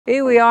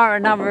Here we are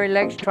at another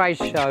Elex trade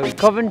show,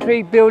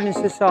 Coventry Building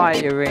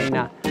Society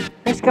Arena.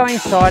 Let's go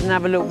inside and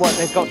have a look what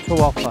they've got to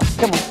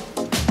offer. Come on.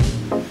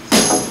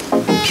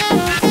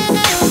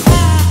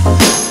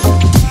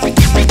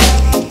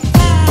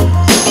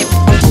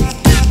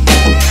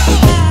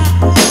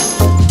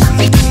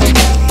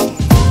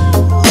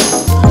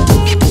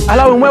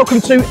 Hello and welcome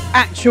to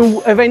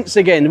actual events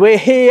again. We're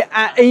here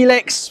at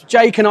Elex,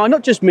 Jake and I,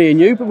 not just me and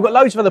you, but we've got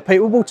loads of other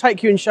people. We'll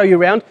take you and show you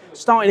around,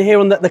 starting here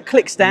on the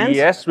click stand.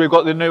 Yes, we've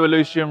got the new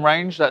Illusion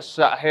range that's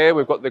sat here.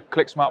 We've got the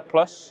Click Smart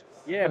Plus.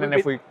 Yeah, and then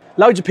if we...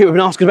 loads of people have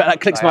been asking about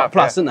that Click Smart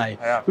Plus, haven't they?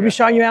 We'll be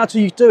showing you how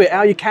to do it,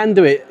 how you can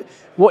do it,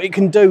 what it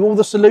can do, all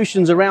the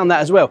solutions around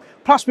that as well.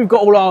 Plus we've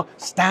got all our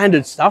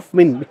standard stuff. I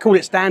mean, we call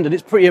it standard,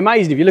 it's pretty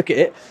amazing if you look at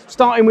it.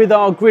 Starting with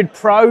our Grid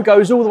Pro,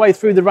 goes all the way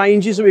through the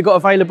ranges that we've got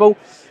available.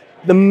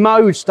 The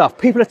mode stuff,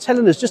 people are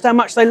telling us just how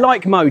much they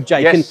like mode,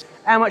 Jake, and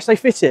how much they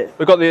fit it.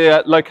 We've got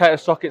the locator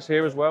sockets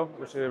here as well,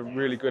 which is a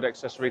really good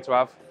accessory to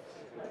have.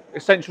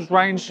 Essentials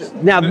range.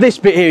 Now this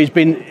bit here has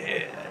been,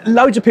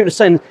 loads of people are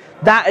saying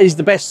that is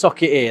the best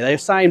socket here. They're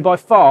saying by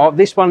far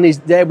this one is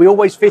there, we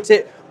always fit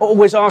it,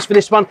 always ask for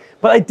this one,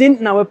 but they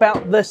didn't know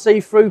about the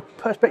see-through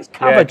Perspex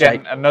cover, again,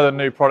 Jake. Another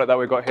new product that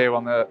we've got here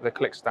on the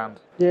click stand.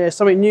 Yeah,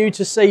 something new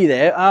to see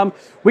there.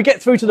 We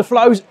get through to the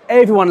flows.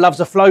 Everyone loves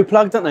a flow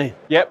plug, don't they?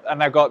 Yep, and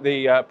they've got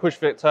the push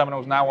fit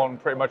terminals now on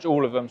pretty much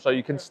all of them, so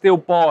you can still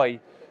buy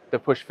the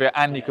push fit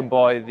and you can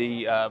buy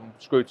the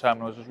screw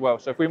terminals as well.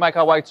 So if we make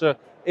our way to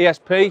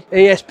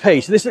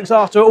ESP. So this looks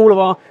after all of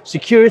our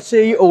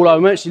security, all our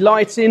emergency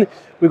lighting.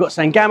 We've got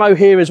Sangamo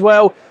here as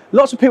well.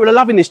 Lots of people are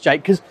loving this,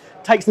 Jake, because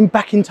it takes them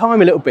back in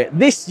time a little bit.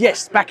 This,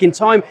 yes, back in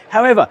time.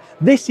 However,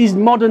 this is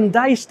modern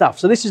day stuff.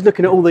 So this is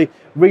looking at all the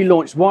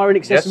relaunched wiring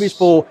accessories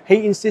for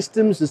heating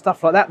systems and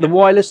stuff like that, the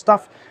wireless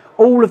stuff.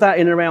 All of that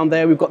in and around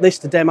there. We've got this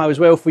to demo as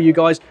well for you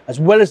guys, as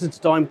well as the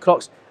time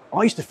clocks.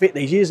 I used to fit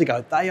these years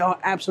ago. They are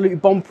absolutely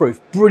bomb-proof.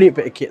 Brilliant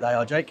bit of kit they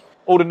are, Jake.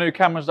 All the new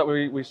cameras that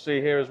we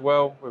see here as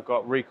well. We've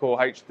got Recore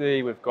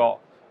HD, we've got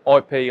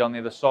IP on the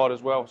other side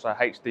as well, so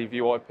HD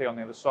View IP on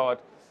the other side.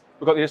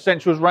 We've got the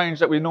Essentials range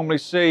that we normally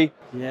see,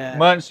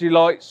 emergency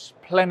lights,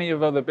 plenty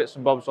of other bits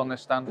and bobs on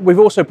this stand. We've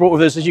also brought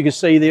with us, as you can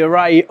see, the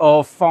array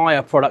of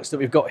fire products that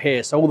we've got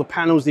here. So all the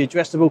panels, the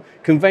addressable,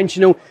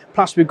 conventional,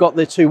 plus we've got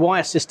the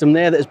 2-wire system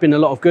there that has been a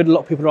lot of good. A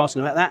lot of people are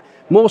asking about that.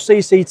 More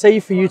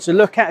CCT for you to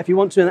look at if you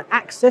want to, and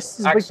access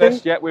is a big thing.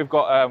 Yeah, we've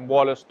got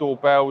wireless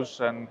doorbells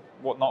and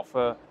whatnot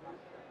for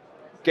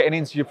getting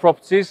into your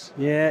properties.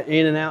 Yeah,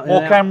 in and out.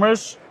 More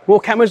cameras. More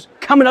cameras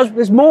coming up.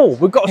 There's more.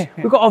 We've got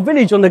our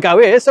village on the go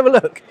here. Let's have a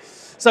look.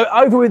 So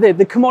over with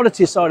the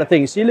commodity side of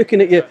things. So you're looking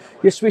at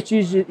your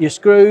switches, your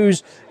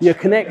screws, your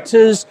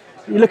connectors.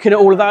 You're looking at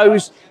all of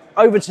those.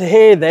 Over to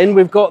here, then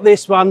we've got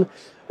this one.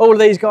 All of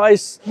these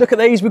guys. Look at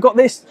these. We've got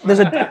this. There's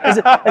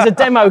a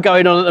demo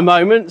going on at the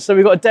moment. So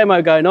we've got a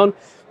demo going on.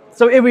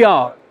 So here we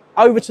are.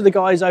 Over to the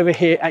guys over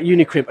here at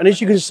Unicrimp, and as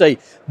you can see,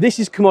 this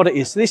is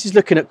commodities. So this is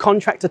looking at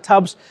contractor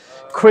tubs,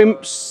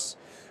 crimps,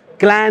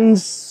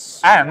 glands,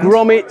 and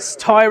grommets,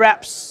 tie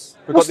wraps.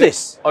 What's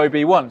this?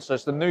 OB1. So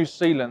it's the new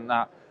sealant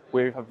that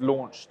we have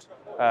launched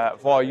via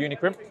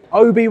Unicrimp.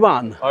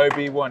 OB1.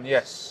 OB1,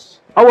 yes.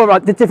 Oh, all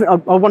right. The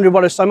different. I wondered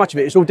why there's so much of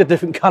it. It's all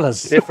different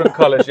colours. Different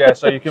colours, yeah.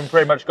 So you can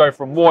pretty much go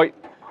from white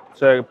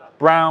to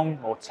brown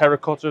or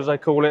terracotta, as they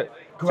call it.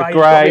 Grey,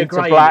 to grey,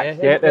 to black.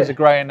 Yeah, there's a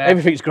grey in there.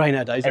 Everything's grey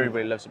nowadays.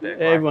 Everybody loves a bit of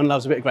grey. Everyone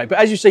loves a bit of grey. But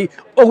as you see,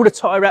 all the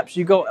tie wraps,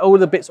 you've got all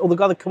the bits, all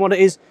the other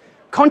commodities.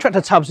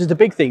 Contractor tubs is the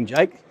big thing,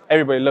 Jake.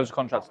 Everybody loves a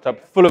contractor tub,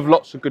 full of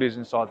lots of goodies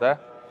inside there.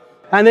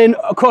 And then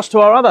across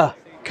to our other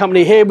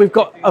company here, we've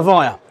got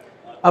Avaya.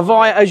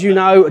 Avaya, as you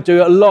know,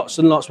 do lots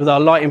and lots with our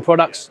lighting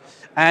products,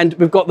 and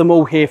we've got them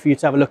all here for you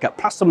to have a look at,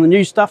 plus some of the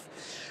new stuff.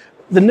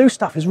 The new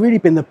stuff has really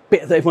been the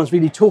bit that everyone's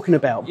really talking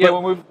about. Yeah,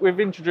 well, we've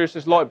introduced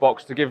this light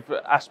box to give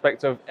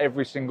aspect of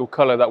every single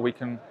colour that we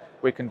can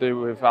do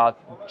with our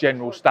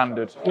general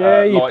standard you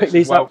lights pick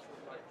these as well. up.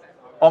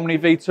 Omni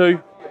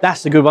V2.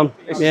 That's the good one.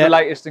 It's the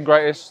latest and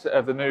greatest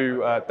of the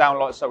new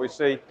downlights that we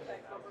see.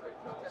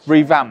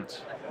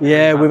 Revamped.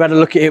 Yeah, we've had a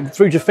look at it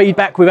through to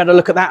feedback. We've had a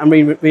look at that and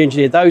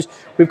re-engineered those.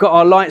 We've got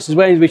our lights as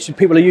well, which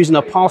people are using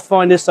our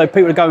Pathfinders, so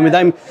people are going with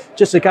them.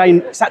 Just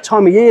again, it's that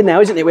time of year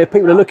now, isn't it, where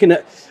people are looking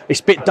at,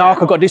 it's a bit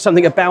dark, I've got to do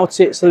something about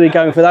it, so they're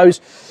going for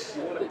those.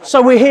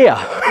 So we're here.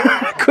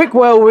 Quick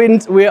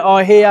whirlwind, we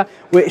are here.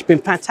 It's been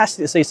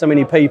fantastic to see so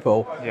many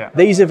people. Yeah.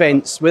 These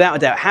events, without a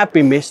doubt, have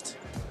been missed,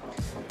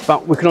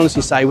 but we can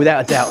honestly say,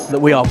 without a doubt, that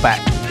we are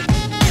back.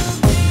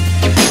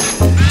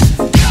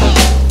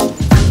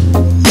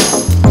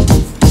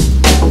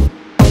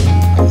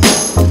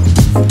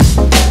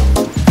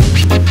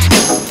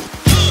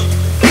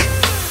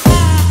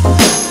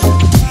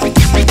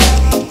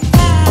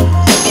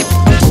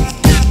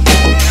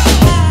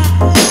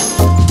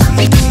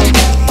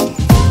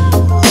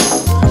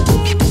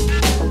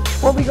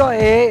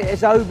 Here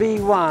is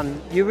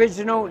OB1, the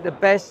original, the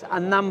best,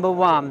 and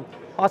 #1.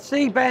 I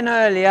see Ben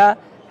earlier,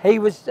 he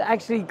was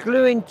actually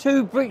gluing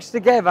 2 bricks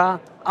together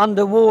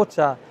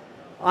underwater,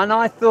 and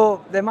I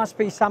thought there must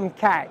be some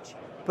catch.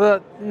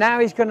 but now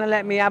he's going to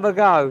let me have a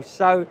go.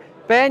 So,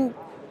 Ben,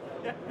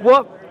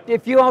 what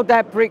if you hold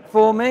that brick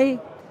for me?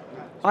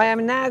 I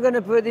am now going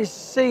to put this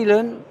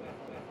sealant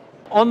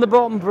on the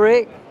bottom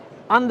brick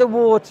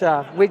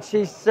underwater, which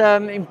is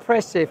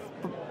impressive.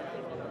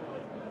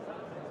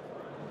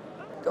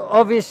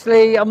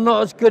 Obviously, I'm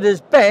not as good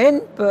as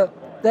Ben,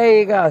 but there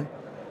you go.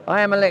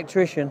 I am an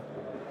electrician.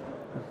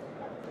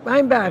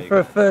 Ain't bad for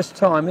a first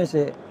time, is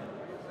it?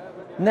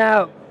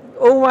 Now,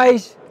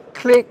 always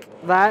click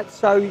that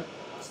so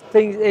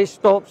it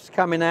stops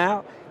coming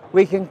out.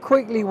 We can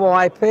quickly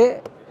wipe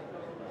it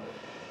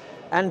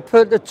and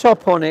put the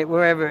top on it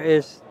wherever it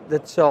is, the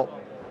top.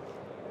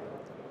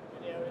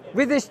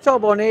 With this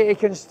top on it, it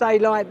can stay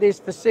like this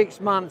for 6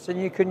 months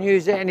and you can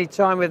use it any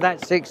time with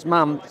that 6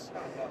 months.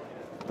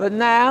 But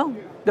now,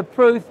 the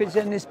proof is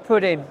in this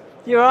pudding.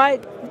 You all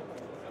right?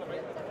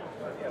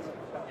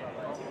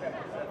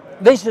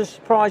 This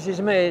surprises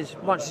me as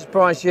much as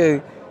surprises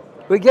you.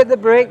 We get the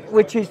brick,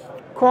 which is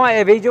quite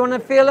heavy. Do you want to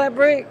feel that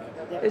brick?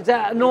 Is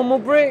that a normal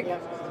brick?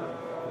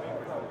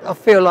 I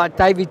feel like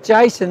David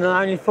Jason and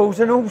Only Fools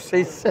and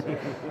Horses.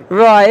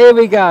 Right, here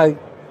we go.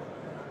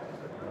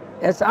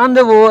 It's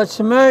underwater,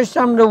 submerged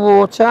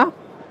underwater.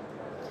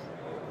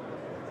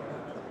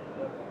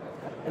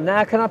 And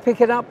now can I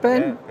pick it up,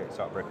 Ben? Yeah, pick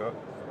that brick up.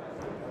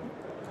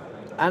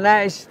 And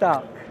that is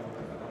stuck.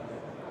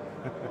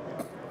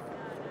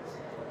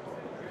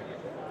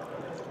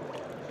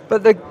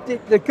 But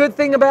the good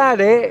thing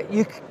about it,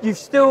 you've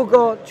still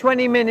got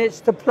 20 minutes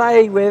to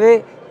play with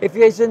it. If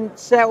it isn't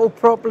settled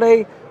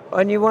properly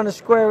and you want to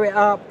square it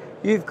up,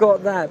 you've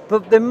got that.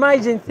 But the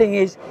amazing thing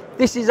is,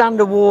 this is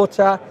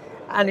underwater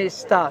and it's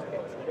stuck.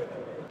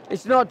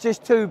 It's not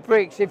just 2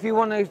 bricks. If you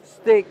want to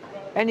stick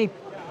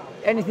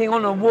anything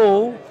on a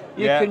wall,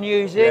 you can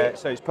use it. Yeah,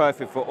 so it's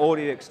perfect for all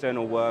the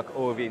external work,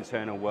 all of the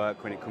internal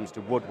work when it comes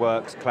to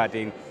woodworks,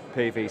 cladding,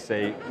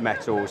 PVC,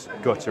 metals,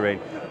 guttering.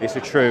 It's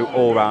a true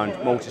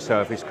all-round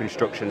multi-surface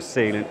construction,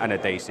 sealant and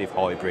adhesive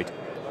hybrid.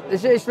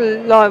 It's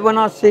like when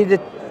I see the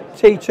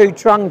T2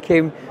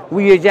 trunking,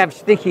 we usually have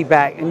sticky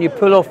back and you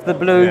pull off the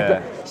blue,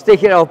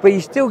 stick it off, but you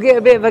still get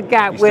a bit of a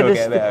gap where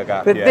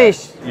the but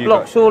this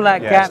blocks all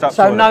that gap,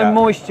 so no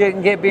moisture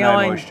can get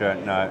behind. No moisture,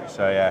 no.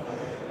 So yeah.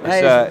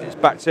 It's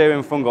bacteria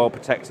and fungal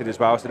protected as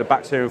well, so the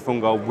bacteria and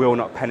fungal will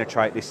not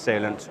penetrate this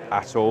sealant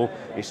at all.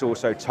 It's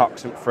also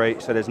toxin free,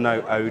 so there's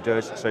no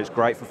odours, so it's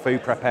great for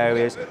food prep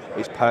areas.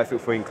 It's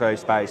perfect for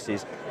enclosed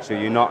spaces, so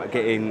you're not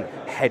getting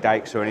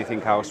headaches or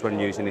anything else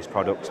when using this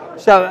product.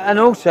 So, and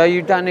also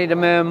you don't need to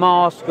wear a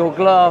mask or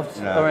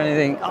gloves or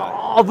anything.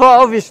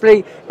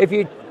 Obviously, if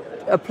you're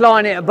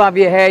applying it above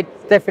your head,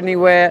 definitely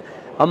wear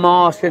a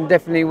mask and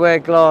definitely wear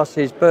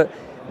glasses. But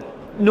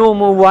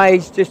normal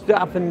ways, just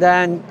up and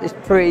down, it's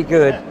pretty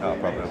good. No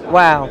problem.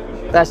 Wow,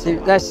 that's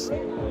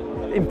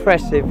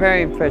impressive,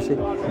 very impressive.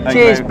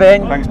 Cheers,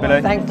 Ben. Thanks,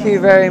 Billy. Thank you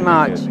very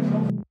much. Cheers.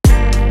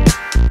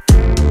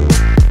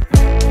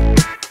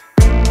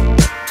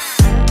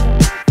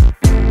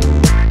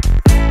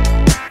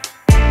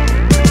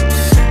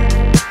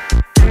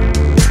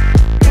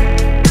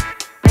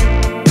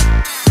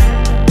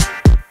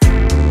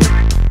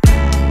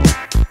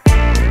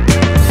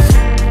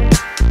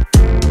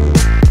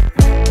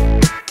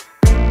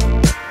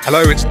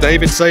 Hello, it's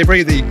David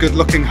Sabry, the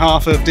good-looking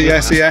half of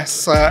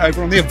DSES,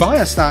 over on the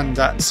Avaya stand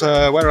at,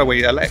 where are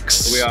we,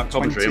 Elex? We are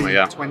Coventry, aren't we?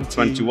 Yeah.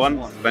 21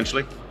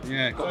 eventually.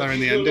 Yeah, got there in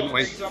the end, didn't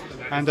we?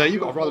 And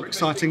you've got a rather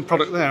exciting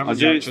product there, haven't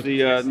you? I do. It's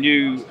the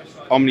new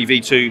Omni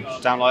V2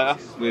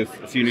 downlighter with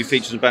a few new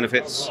features and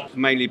benefits,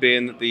 mainly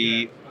being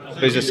the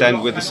business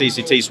end with the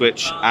CCT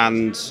switch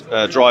and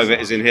driver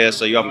is in here,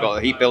 so you haven't got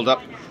the heat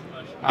build-up.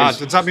 Does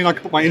that mean I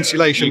can put my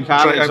insulation you can,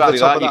 straight exactly over the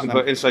top that. of You can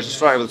put insulation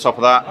straight over the top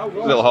of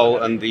that little hole,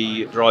 and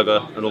the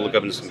driver and all the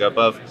governors can go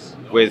above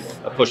with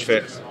a push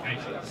fit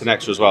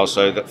connector as well,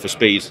 so that for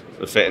speed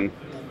of fitting.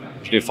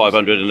 If you do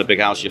 500 in a big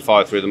house, you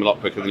fire through them a lot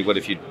quicker than you would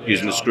if you're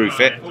using a screw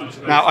fit.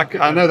 Now,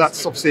 I know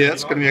that's going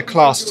to be a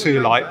Class 2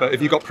 light, but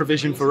have you got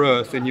provision for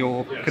earth in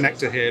your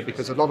connector here?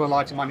 Because a lot of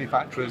lighting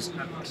manufacturers,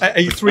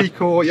 a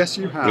 3-core, yes,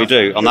 you have. We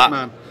do, on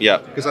that, yeah.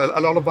 Because a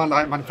lot of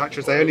light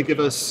manufacturers, they only give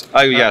us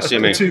a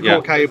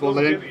 2-core cable.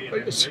 They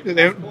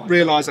don't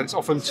realise that it's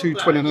often 2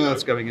 twin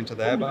earths going into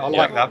there, but I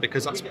like that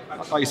because that's,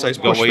 like you say, it's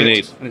got what you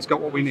need. And it's got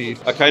what we need.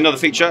 Okay, another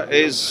feature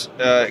is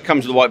it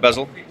comes with a white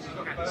bezel.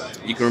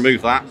 You can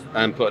remove that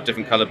and put a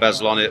different colour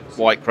bezel on it,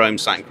 white chrome,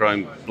 satin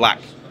chrome,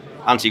 black.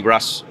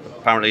 Anti-grass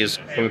apparently is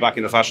coming back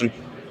into fashion.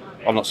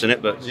 I've not seen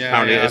it, but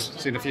apparently it is. I've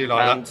seen a few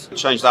like that.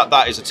 Change that.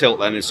 That is a tilt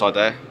then inside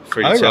there.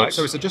 3D tilt. Right,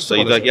 so it's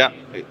adjustable.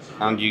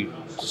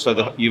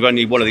 So you've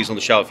only one of these on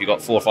the shelf. You've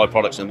got 4 or 5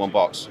 products in one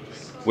box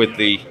with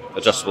the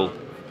adjustable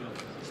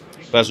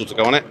bezel to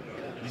go on it.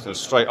 So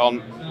straight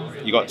on,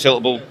 you got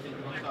tiltable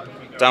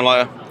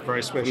downlighter.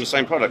 Very swift. From the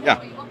same product,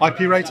 yeah.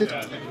 IP rated?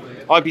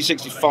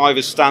 IP65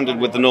 is standard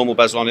with the normal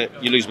bezel on it.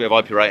 You lose a bit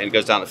of IP rating, it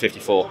goes down to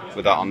 54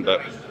 with that on,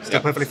 but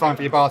still perfectly fine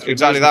for your bathroom.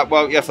 Exactly that.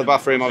 Well, yeah, for the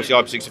bathroom, obviously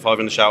IP65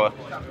 in the shower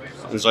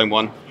in zone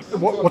 1.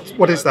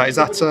 What is that? Is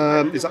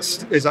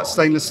that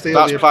stainless steel?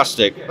 That's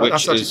plastic, which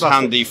that's is plastic.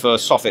 handy for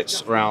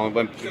soffits around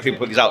when people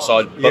put these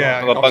outside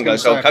Yeah, I was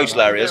bungalows, gonna so say coastal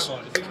about that. areas.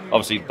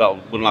 Obviously, that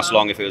wouldn't last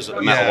long if it was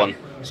a metal Yeah. one.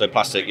 So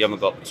plastic, you haven't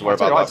got to worry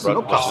It about that. doesn't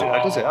look plastic,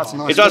 though, does it? That's a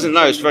nice. It doesn't.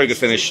 No, it's a very good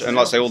finish, and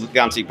like I say, all the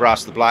antique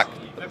brass, the black,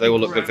 they all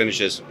look good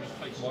finishes.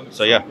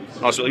 So yeah,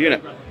 nice little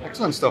unit.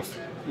 Excellent stuff.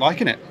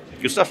 Liking it.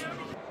 Good stuff.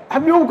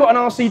 Have you all got an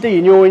RCD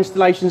in your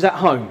installations at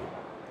home?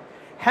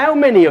 How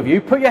many of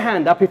you, put your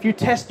hand up if you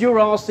test your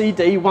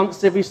RCD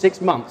once every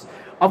 6 months?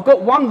 I've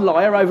got one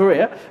liar over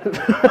here.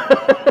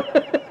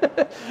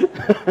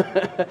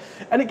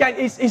 And again,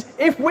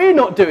 if we're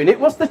not doing it,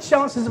 what's the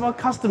chances of our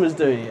customers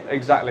doing it?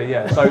 Exactly,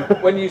 yeah. So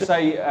when you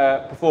say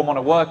perform on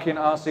a working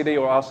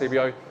RCD or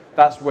RCBO,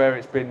 that's where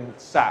it's been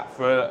sat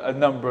for a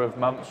number of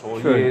months or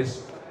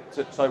years.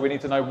 So we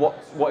need to know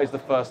what is the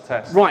first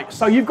test. Right,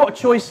 so you've got a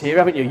choice here,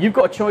 haven't you? You've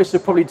got a choice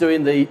of probably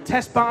doing the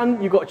test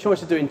button, you've got a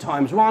choice of doing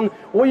 ×1,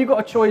 or you've got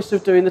a choice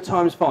of doing the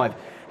 ×5.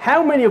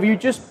 How many of you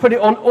just put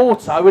it on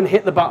auto and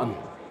hit the button?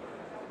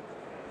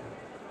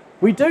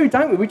 We do,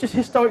 don't we? We just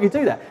historically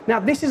do that. Now,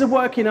 this is a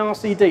working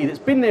RCD that's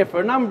been there for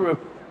a number of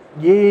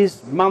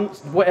years,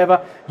 months,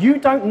 whatever. You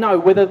don't know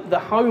whether the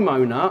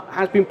homeowner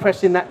has been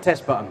pressing that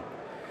test button.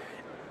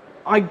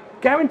 I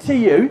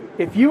guarantee you,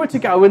 if you were to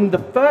go and the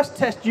first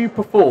test you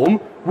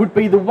perform would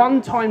be the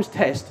 1x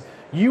test,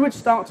 you would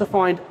start to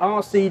find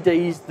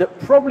RCDs that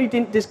probably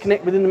didn't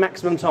disconnect within the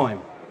maximum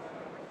time.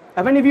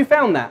 Have any of you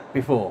found that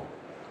before?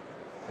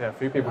 Yeah, a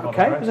few people.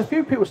 Okay, there's a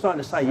few people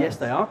starting to say yes,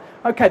 they are.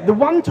 Okay, the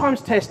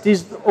 1x test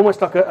is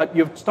almost like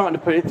you're starting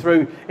to put it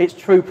through its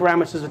true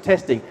parameters of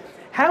testing.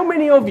 How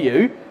many of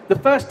you, the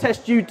first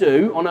test you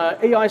do on an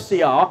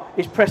EICR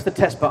is press the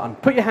test button?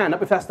 Put your hand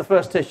up if that's the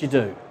first test you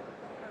do.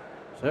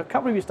 So a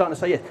couple of you are starting to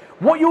say yes.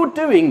 What you're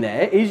doing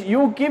there is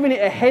you're giving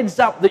it a heads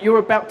up that you're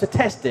about to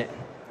test it.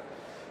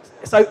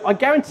 So I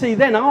guarantee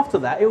then after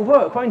that it'll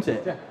work, won't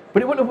it? Yeah.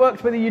 But it wouldn't have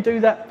worked whether you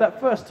do that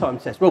first time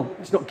test. Well,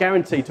 it's not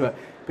guaranteed to it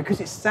because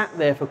it's sat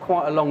there for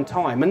quite a long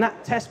time. And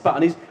that test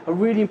button is a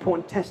really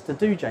important test to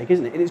do, Jake,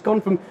 isn't it? And it's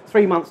gone from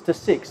 3 months to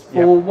 6.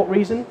 For what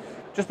reason?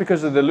 Just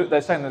because of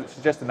they're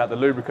suggesting that the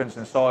lubricants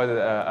inside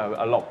are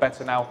a lot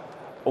better now.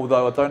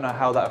 Although I don't know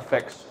how that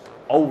affects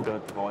older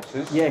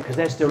devices. Yeah, because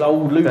they're still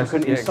old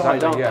lubricant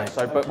inside, aren't they?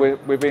 So, but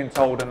we're being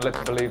told and led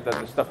to believe that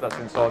the stuff that's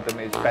inside them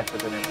is better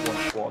than it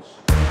once was.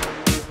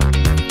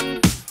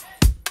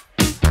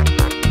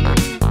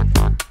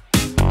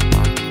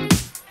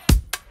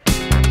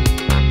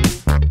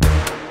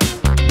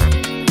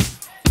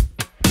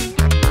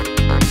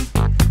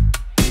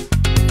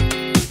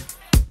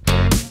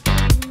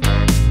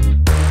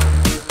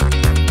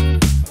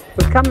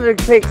 Come to the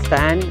click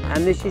stand,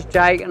 and this is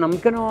Jake, and I'm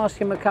going to ask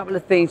him a couple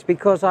of things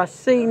because I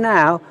see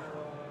now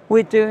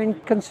we're doing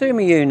consumer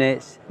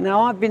units.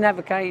 Now I've been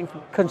advocating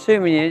for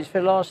consumer units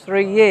for the last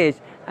 3 years,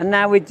 and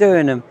now we're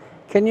doing them.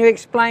 Can you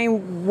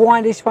explain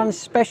why this one's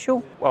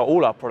special? Well,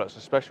 all our products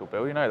are special,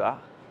 Bill, you know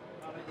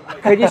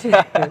that. Could you say,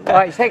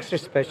 right, it's extra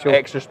special.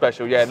 Extra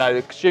special, yeah. No,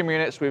 the consumer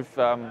units,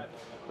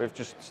 we've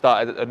just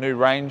started a new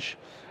range.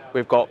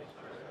 We've got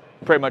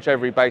pretty much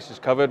every basis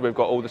covered. We've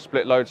got all the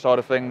split load side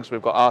of things.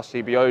 We've got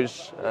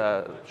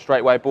RCBOs,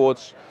 straightaway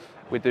boards.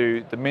 We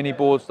do the mini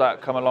boards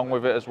that come along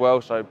with it as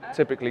well. So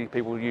typically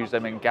people use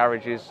them in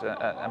garages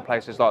and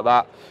places like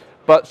that.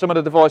 But some of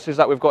the devices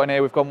that we've got in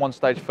here, we've gone one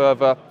stage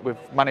further. We've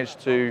managed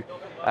to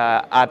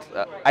add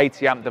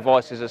 80 amp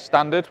devices as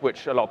standard,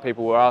 which a lot of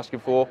people were asking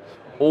for.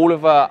 All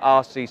of our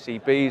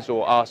RCCBs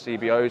or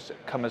RCBOs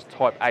come as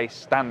Type A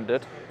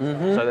standard.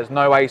 So there's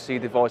no AC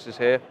devices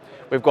here.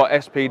 We've got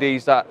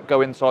SPDs that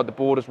go inside the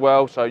board as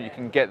well, so you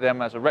can get them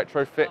as a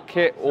retrofit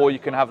kit or you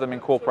can have them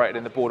incorporated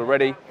in the board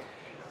already.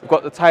 We've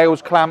got the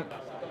tails clamp.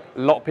 A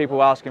lot of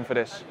people asking for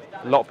this.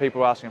 A lot of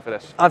people are asking for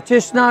this. I've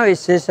just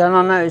noticed this, and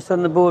I noticed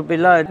on the board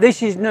below.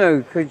 This is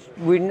new because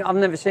I've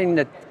never seen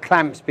the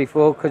clamps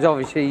before, because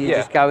obviously you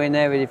just go in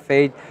there with your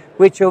feed,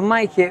 which will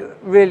make it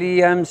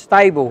really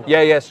stable.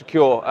 Yeah,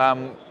 secure.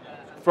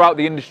 Throughout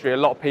the industry, a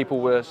lot of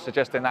people were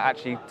suggesting that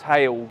actually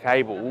tail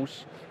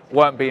cables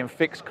weren't being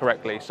fixed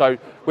correctly. So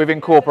we've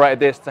incorporated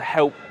this to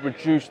help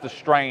reduce the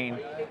strain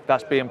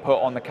that's being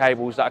put on the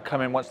cables that are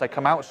coming once they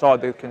come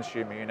outside the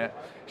consumer unit.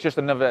 It's just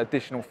another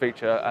additional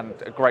feature, and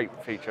a great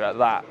feature at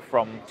that.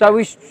 So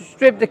we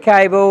stripped the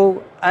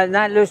cable, and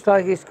that looks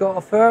like it's got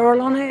a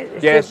ferrule on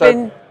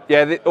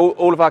it?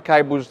 All of our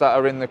cables that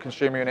are in the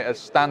consumer unit are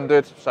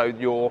standard, so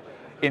your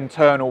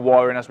internal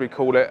wiring, as we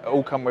call it,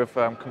 all come with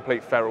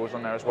complete ferrules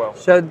on there as well.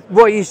 So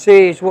what you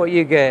see is what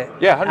you get?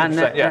 Yeah,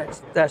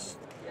 100%,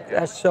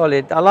 That's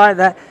solid. I like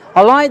that.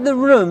 I like the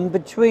room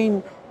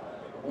between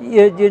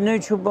your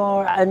neutral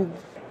bar and,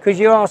 because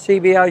your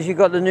RCBOs, you've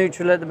got the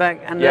neutral at the back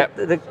and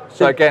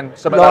so again,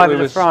 something that we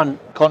was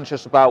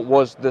conscious about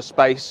was the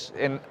space,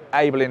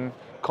 enabling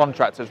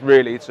contractors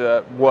really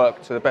to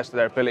work to the best of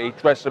their ability,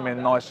 dress them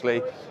in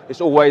nicely. It's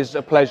always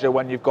a pleasure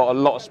when you've got a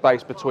lot of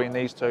space between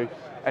these two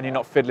and you're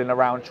not fiddling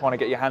around trying to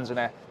get your hands in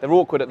there. They're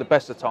awkward at the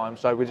best of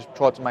times, so we just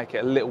tried to make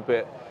it a little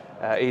bit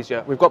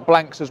easier. We've got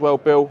blanks as well,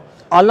 Bill.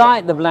 I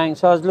like the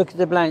blanks. I was looking at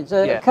the blanks.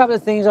 Yeah. A couple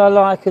of things I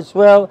like as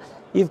well.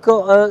 You've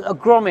got a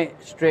grommet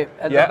strip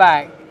at the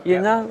back,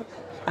 you know.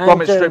 And,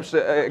 grommet strips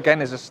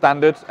again is a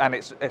standard, and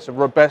it's a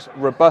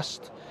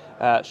robust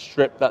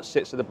strip that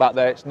sits at the back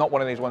there. It's not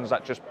one of these ones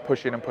that just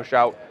push in and push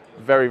out.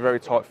 Very, very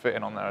tight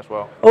fitting on there as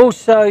well.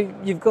 Also,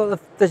 you've got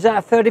is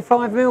that a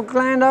 35mm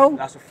gland hole?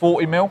 That's a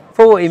 40mm.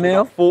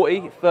 40mm.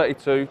 40,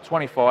 32,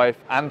 25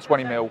 and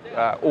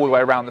 20mm all the way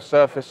around the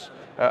surface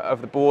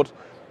of the board.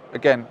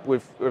 Again,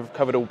 we've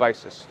covered all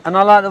bases. And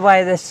I like the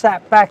way they're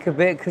sat back a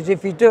bit, because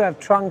if you do have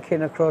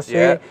trunking across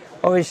here,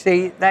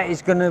 obviously that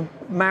is going to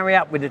marry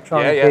up with the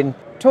trunking.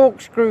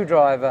 Torque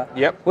screwdriver.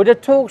 Yep. Would a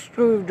torque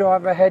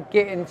screwdriver head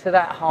get into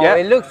that hole?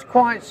 It looks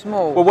quite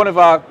small. Well, one of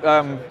our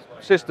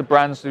sister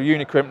brands, the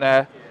Unicrimp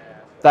there,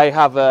 they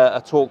have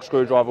a torque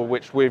screwdriver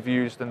which we've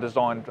used and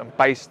designed and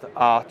based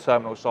our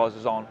terminal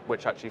sizes on,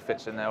 which actually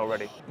fits in there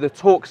already. The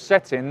torque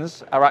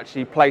settings are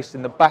actually placed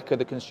in the back of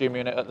the consumer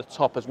unit at the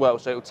top as well,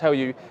 so it will tell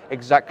you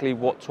exactly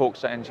what torque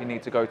settings you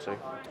need to go to.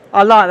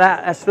 I like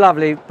that, that's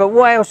lovely. But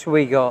what else have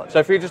we got? So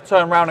if you just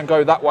turn around and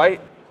go that way,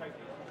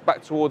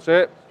 back towards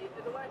it,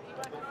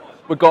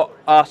 we've got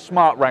our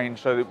smart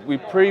range. So we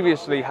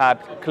previously had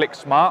Click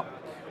Smart.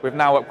 We've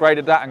now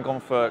upgraded that and gone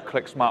for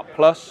Click Smart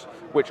Plus,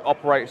 which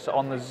operates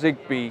on the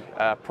Zigbee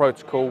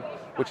protocol,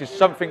 which is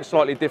something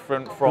slightly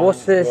different from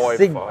What's the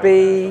Wi-Fi.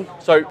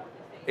 Zigbee? So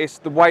it's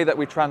the way that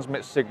we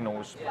transmit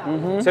signals.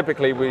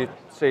 Typically we've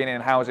seen in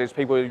houses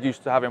people are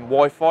used to having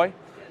Wi-Fi,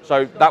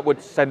 so that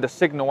would send a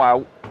signal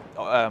out,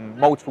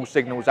 multiple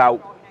signals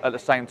out at the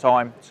same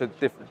time to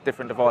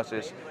different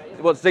devices.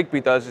 What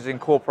Zigbee does is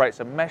incorporates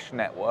a mesh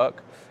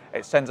network.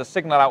 It sends a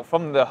signal out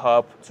from the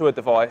hub to a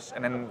device,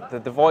 and then the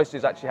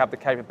devices actually have the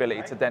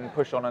capability to then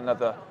push on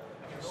another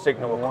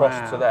signal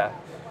across to there.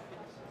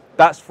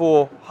 That's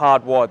for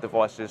hardwired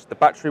devices. The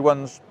battery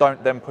ones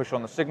don't then push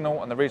on the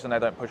signal, and the reason they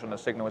don't push on the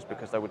signal is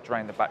because they would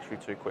drain the battery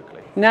too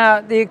quickly. Now,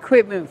 the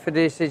equipment for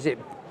this, is it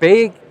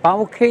big,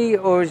 bulky,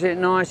 or is it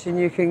nice and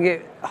you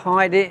can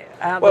hide it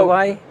out the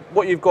way?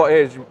 What you've got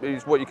here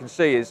is what you can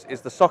see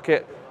is the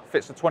socket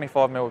fits a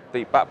 25mm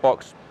deep back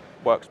box,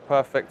 works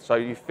perfect, so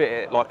you fit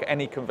it like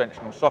any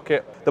conventional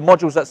socket. The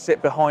modules that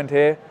sit behind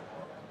here,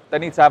 they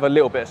need to have a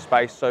little bit of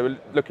space, so we're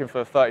looking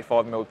for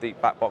 35mm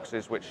deep back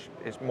boxes, which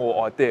is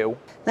more ideal.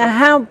 Now,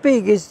 how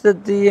big is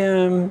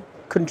the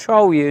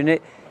control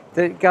unit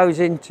that goes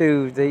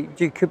into the?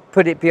 You could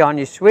put it behind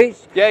your switch.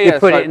 You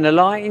put it in the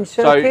lighting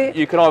circuit. So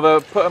you can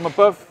either put them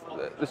above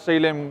the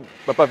ceiling,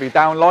 above your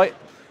downlight.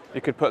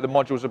 You could put the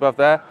modules above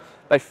there.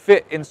 They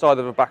fit inside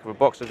of the back of a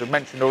box, as I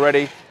mentioned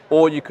already,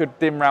 or you could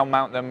dim round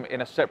mount them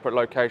in a separate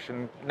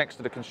location next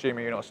to the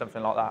consumer unit or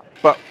something like that.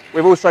 But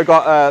we've also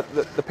got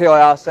the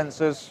PIR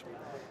sensors,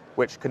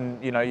 which can,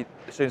 you know,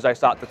 as soon as they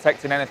start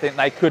detecting anything,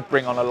 they could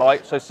bring on a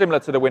light. So similar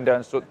to the window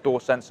and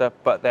door sensor,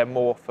 but they're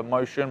more for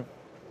motion.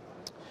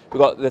 We've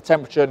got the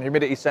temperature and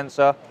humidity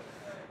sensor.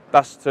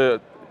 That's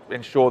to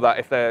ensure that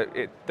if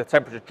the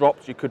temperature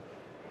drops, you could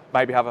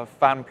maybe have a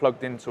fan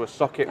plugged into a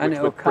socket, which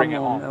would bring it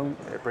on.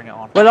 Bring it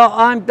on. Well,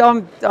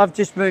 I've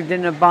just moved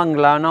in a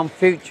bungalow and I'm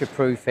future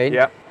proofing.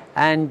 Yeah.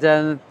 And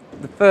the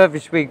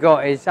furthest we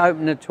got is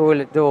open the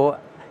toilet door,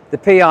 the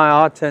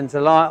PIR turns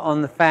the light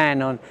on, the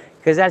fan on,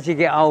 because as you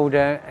get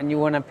older and you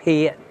want to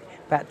pee at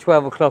about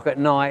 12 o'clock at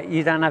night,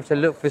 you don't have to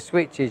look for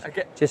switches,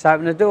 just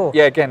open the door.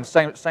 Yeah, again,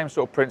 same sort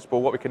of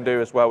principle. What we can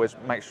do as well is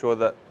make sure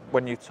that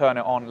when you turn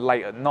it on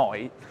late at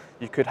night,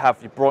 you could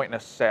have your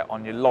brightness set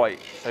on your light,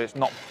 so it's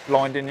not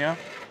blinding you.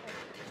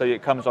 So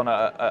it comes on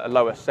a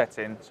lower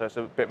setting, so it's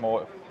a bit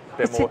more.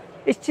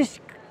 It's just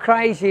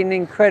crazy and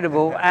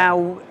incredible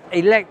how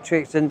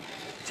electrics and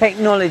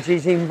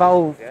technologies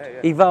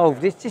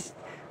evolved. It's just,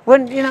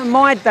 when, you know,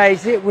 my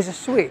days it was a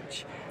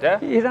switch.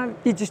 Yeah.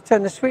 You just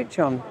turn the switch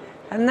on,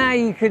 and now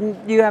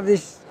you have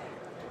this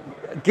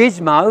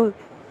gizmo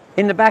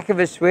in the back of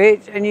a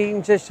switch, and you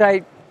can just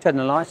say turn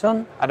the lights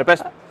on. And the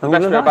best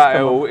bit about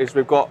it all is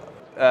we've got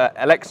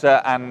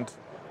Alexa and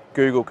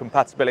Google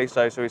compatibility.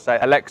 So we say,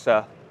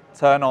 Alexa,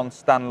 turn on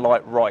stand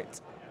light right.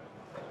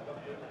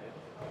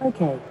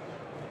 Okay.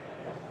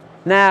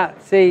 Now,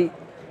 see,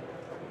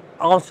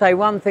 I'll say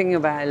one thing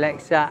about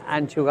Alexa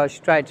and she'll go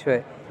straight to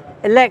it.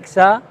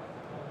 Alexa,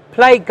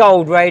 play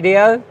Gold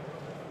Radio.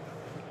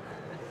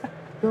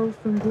 Gold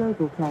from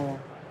Global Player.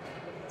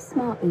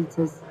 Smart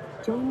meters.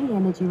 Join the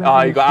energy revolution.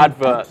 Oh, you got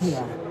adverts.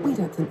 We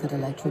don't think that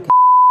electric.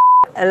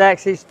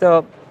 Alexa,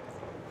 stop.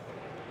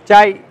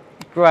 Jake,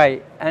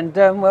 great. And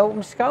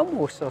welcome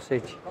Scolmore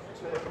sausage.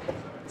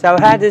 So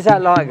how does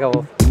that light go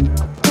off?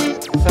 Tell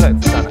it to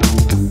turn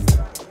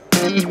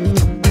it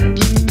on.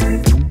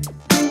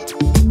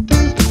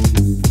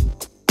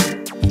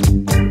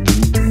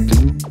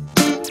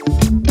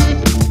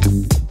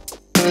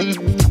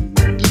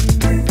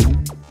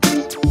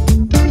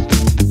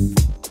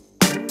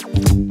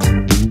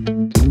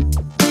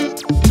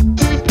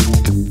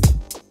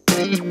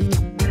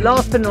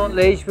 Last but not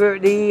least, we're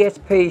at the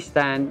ESP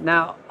stand.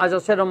 Now, as I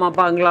said on my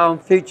bungalow, I'm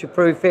future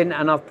proofing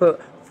and I've put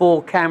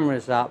 4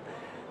 cameras up.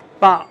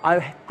 But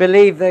I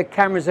believe the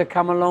cameras have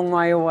come a long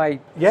way away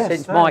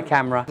since my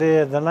camera.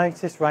 The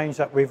latest range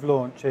that we've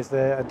launched is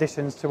the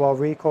additions to our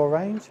Recall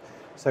range.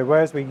 So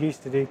whereas we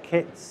used to do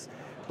kits,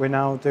 we're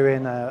now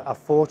doing a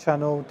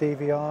 4-channel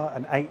DVR,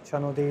 an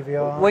 8-channel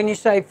DVR. When you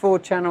say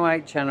 4-channel,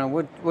 8-channel,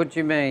 what do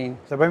you mean?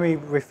 So when we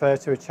refer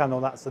to a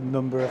channel, that's the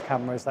number of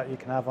cameras that you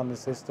can have on the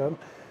system.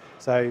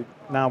 So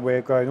now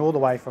we're growing all the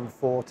way from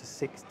 4 to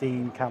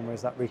 16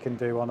 cameras that we can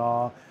do on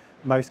our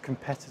most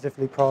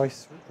competitively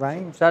priced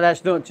range. So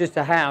that's not just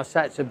a house,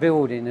 that's a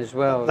building as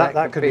well.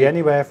 That could be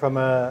anywhere from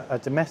a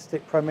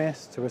domestic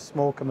premise to a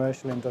small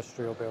commercial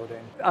industrial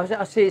building.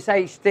 I see it's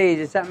HD,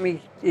 does that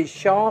mean it's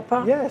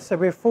sharper? Yeah, so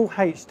we're full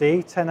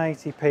HD,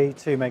 1080p,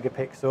 2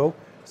 megapixel.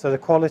 So the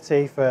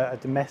quality for a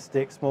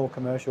domestic small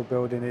commercial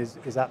building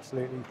is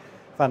absolutely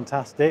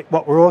fantastic.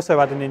 What we're also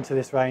adding into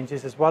this range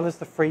is, as well as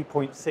the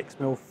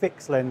 3.6mm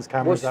fixed lens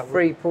cameras. What's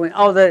 3 point?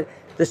 Oh,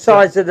 the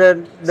size of the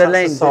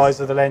lens. The size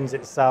of the lens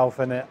itself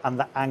and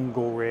the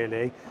angle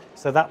really.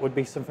 So that would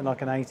be something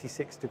like an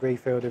 86-degree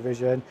field of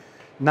vision.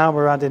 Now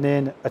we're adding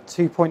in a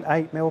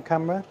 2.8mm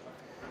camera,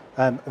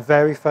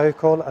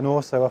 varifocal, and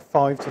also a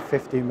 5 to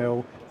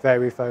 50mm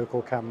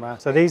varifocal camera.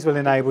 So these will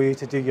enable you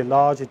to do your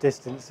larger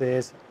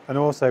distances, and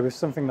also with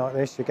something like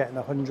this, you're getting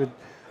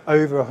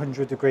over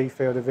 100-degree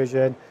field of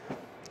vision.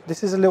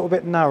 This is a little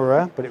bit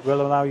narrower, but it will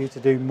allow you to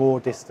do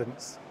more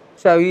distance.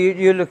 So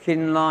you're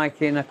looking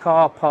like in a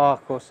car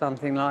park or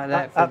something like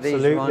that for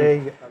these ones?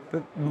 Absolutely.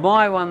 But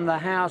my one, the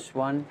house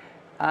one,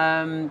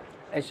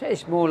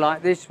 it's more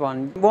like this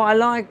one. What I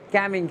like,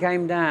 Gavin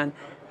came down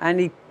and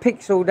he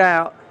pixeled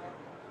out,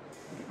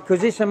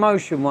 because it's a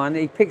motion one,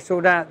 he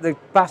pixeled out the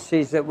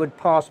buses that would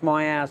pass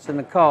my house and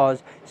the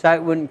cars so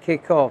it wouldn't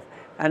kick off.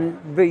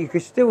 But you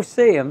could still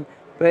see them,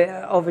 but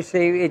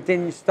obviously it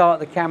didn't start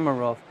the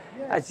camera off.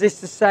 Is this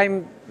the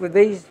same with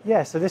these?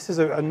 Yeah, so this is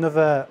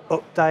another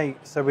update.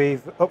 So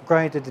we've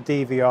upgraded the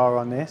DVR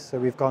on this. So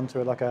we've gone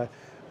to like a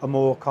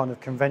more kind of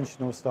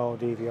conventional style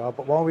DVR.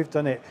 But while we've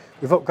done it,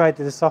 we've upgraded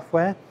the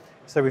software.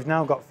 So we've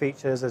now got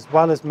features as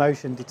well as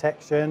motion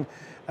detection.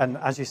 And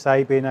as you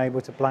say, being able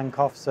to blank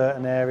off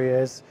certain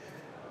areas.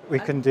 We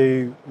can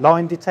do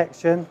line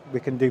detection.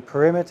 We can do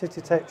perimeter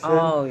detection.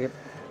 Oh, yep.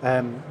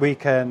 We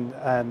can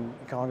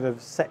kind of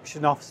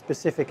section off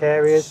specific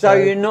areas. So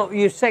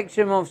you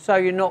section them off so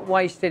you're not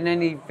wasting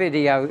any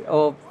video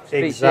or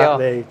VCR.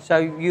 Exactly. So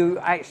you're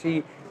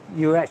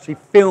actually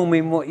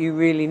filming what you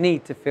really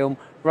need to film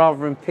rather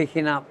than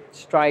picking up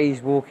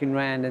strays walking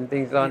around and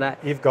things like that.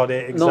 You've got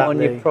it, exactly. Not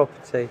on your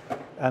property.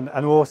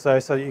 And also,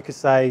 so you could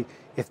say,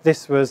 if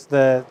this was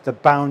the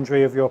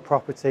boundary of your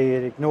property,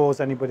 it ignores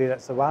anybody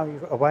that's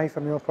away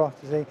from your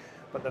property.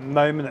 But the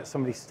moment that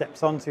somebody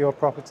steps onto your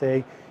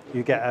property,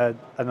 you get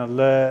an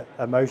alert,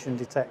 a motion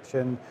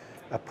detection,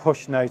 a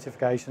push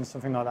notification,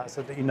 something like that,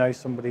 so that you know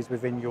somebody's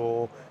within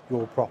your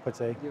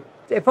property.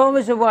 If I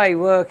was away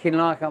working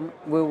like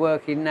we're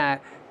working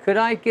now, could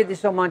I get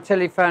this on my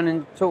telephone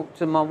and talk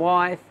to my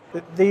wife?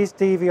 These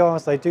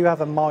DVRs, they do have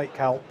a mic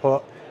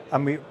output,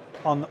 and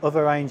on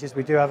other ranges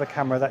we do have a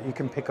camera that you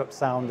can pick up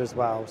sound as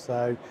well.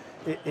 So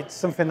it's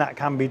something that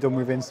can be done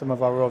within some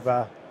of our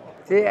other.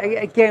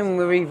 Again,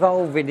 we're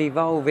evolving.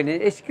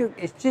 It's good.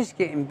 It's just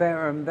getting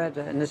better and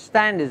better, and the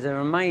standards are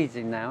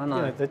amazing now,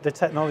 aren't they? The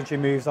technology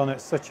moves on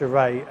at such a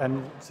rate,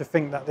 and to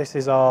think that this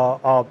is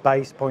our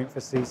base point for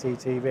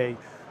CCTV,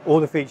 all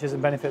the features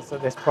and benefits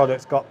that this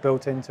product's got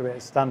built into it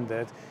as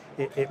standard,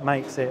 it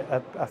makes it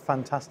a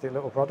fantastic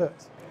little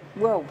product.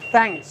 Well,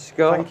 thanks,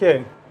 Scott. Thank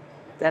you.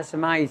 That's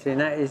amazing.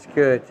 That is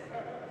good.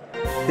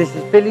 This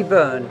is Billy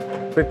Byrne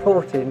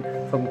reporting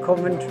from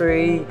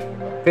Coventry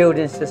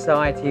Building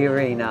Society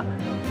Arena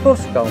for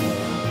Scolmore.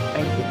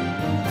 Thank you.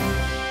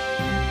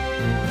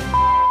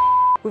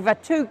 We've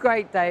had 2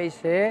 great days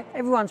here.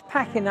 Everyone's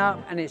packing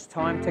up and it's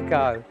time to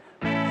go.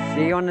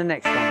 See you on the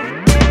next one.